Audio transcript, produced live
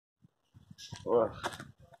Ugh.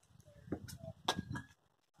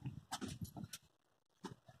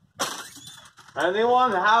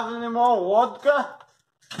 Anyone have any more vodka?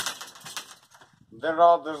 They're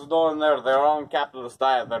all just doing their own capitalist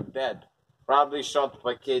diet. They're dead. Probably shot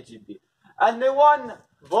by KGB. Anyone?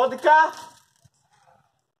 Vodka?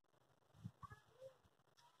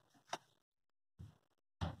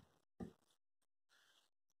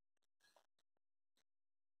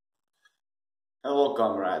 Hello,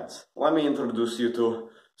 comrades. Let me introduce you to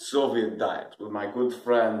Soviet diet with my good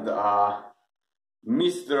friend,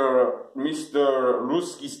 Mr.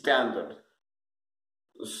 Ruski Standard.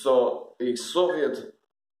 So, a Soviet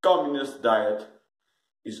communist diet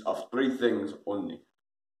is of three things only.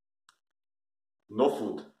 No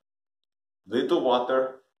food, little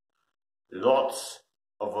water, lots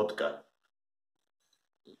of vodka.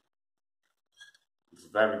 It's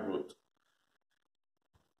very good.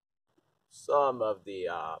 Some of the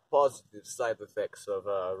positive side effects of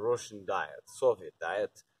a Russian diet, Soviet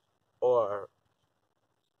diet, or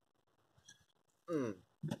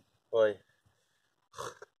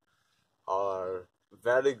are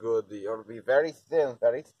very good. You'll be very thin,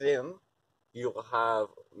 very thin. You'll have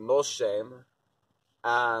no shame,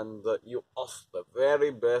 and you also the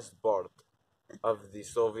very best part of the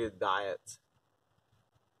Soviet diet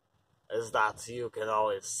is that you can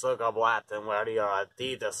always suck a blat and wear your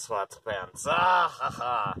Adidas sweatpants. Ah ha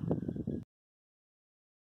ha!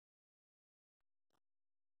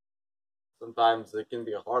 Sometimes it can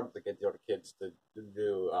be hard to get your kids to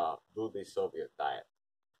do the Soviet diet.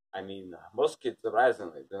 I mean, most kids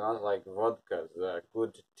surprisingly do not like vodka's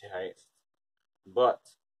good taste. But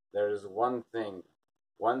there is one thing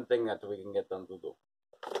that we can get them to do.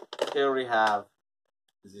 Here we have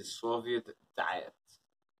the Soviet diet.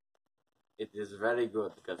 It is very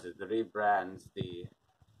good because it rebrands the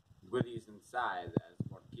goodies inside as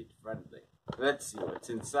more kid-friendly. Let's see what's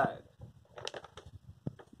inside.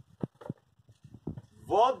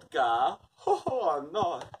 Vodka? Oh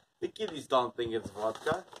no, the kiddies don't think it's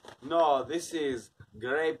vodka. No, this is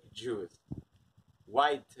grape juice.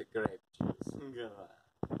 White grape juice.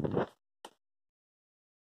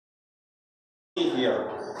 Here,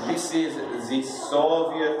 this is the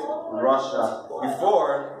Soviet Russia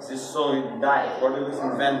before the Soviet diet, when it was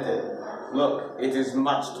invented. Look, it is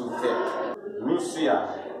much too thick.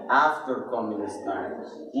 Russia after communist diet.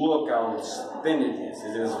 Look how thin it is.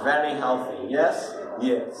 It is very healthy. Yes?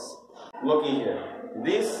 Yes. Looky here.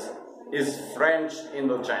 This is French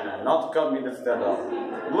Indochina, not communist at all.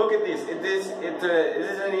 Look at this. It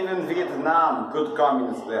isn't even Vietnam. Good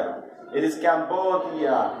communist there. It is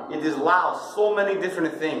Cambodia, it is Laos, so many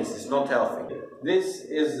different things. It's not healthy. This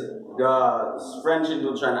is the French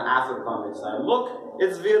Indochina after communist time. Look,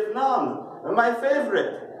 it's Vietnam, my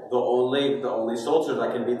favorite. The only soldier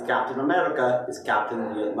that can beat Captain America is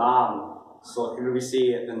Captain Vietnam. So here we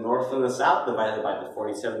see the North and the South divided by the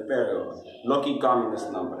 47th parallel. Lucky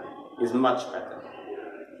communist number is much better.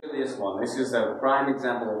 Look at this one. This is a prime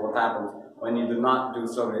example of what happens when you do not do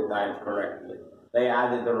Soviet diet correctly. They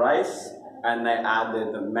added the rice, and they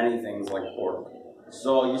added many things like pork.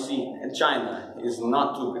 So you see, China is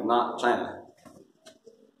not China.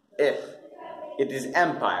 It is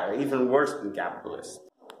empire, even worse than capitalist.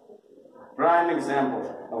 Prime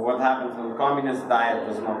example of what happens when communist diet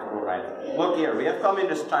does not go right. Look here, we have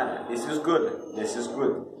communist China. This is good. This is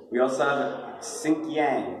good. We also have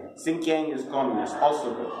Xinjiang. Xinjiang is communist,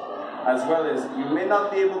 also good. As well as, you may not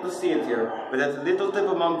be able to see it here, but that little tip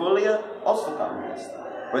of Mongolia, also communist.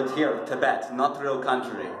 But here, Tibet, not real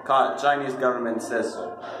country. Chinese government says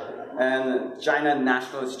so. And China,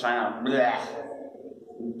 nationalist China, bleh.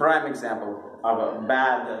 Prime example of a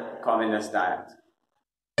bad communist diet.